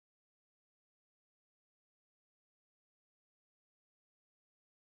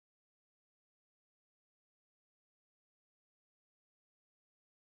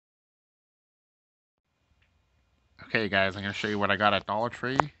Okay, guys, I'm going to show you what I got at Dollar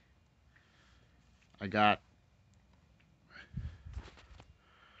Tree. I got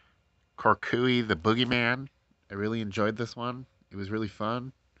Korkui the Boogeyman. I really enjoyed this one. It was really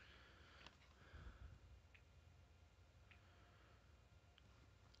fun.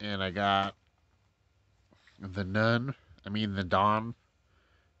 And I got The Nun. The Dawn.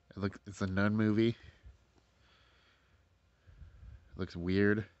 It's a nun movie. It looks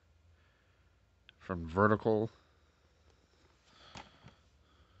weird. From Vertical.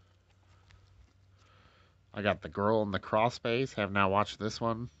 I got The Girl in the Crawlspace. Have not watched this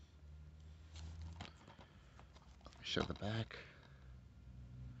one. Let me show the back.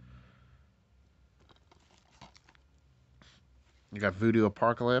 I got Voodoo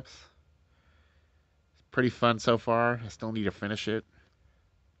Apocalypse. It's pretty fun so far. I still need to finish it.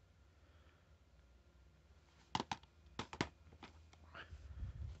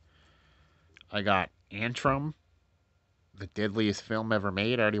 I got Antrum, the deadliest film ever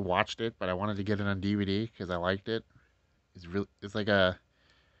made. I already watched it, but I wanted to get it on DVD because I liked it. It's like a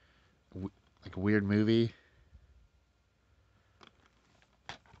weird movie.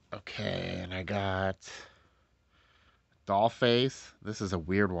 Okay, and I got Dollface. This is a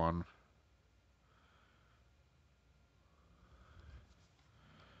weird one.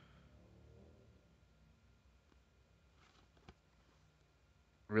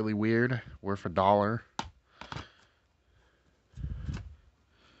 Really weird. Worth $1.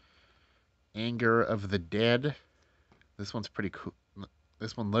 Anger of the Dead. This one's pretty cool.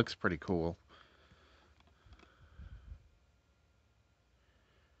 This one looks pretty cool.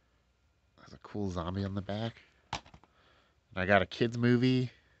 There's a cool zombie on the back. And I got a kids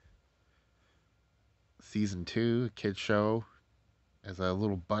movie. Season 2, kids show. Has a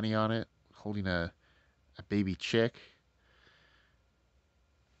little bunny on it holding a baby chick.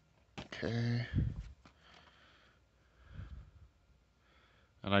 Okay.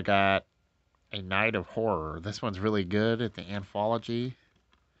 And I got A Night of Horror. This one's really good at the Anthology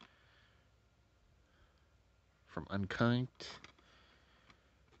from Unkind.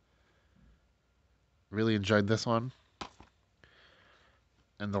 Really enjoyed this one.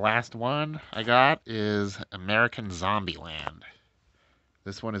 And the last one I got is American Zombieland.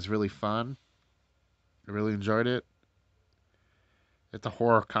 This one is really fun. I really enjoyed it. It's a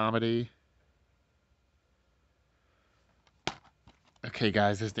horror comedy. Okay,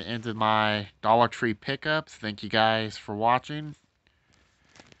 guys, this is the end of my Dollar Tree pickups. Thank you guys for watching.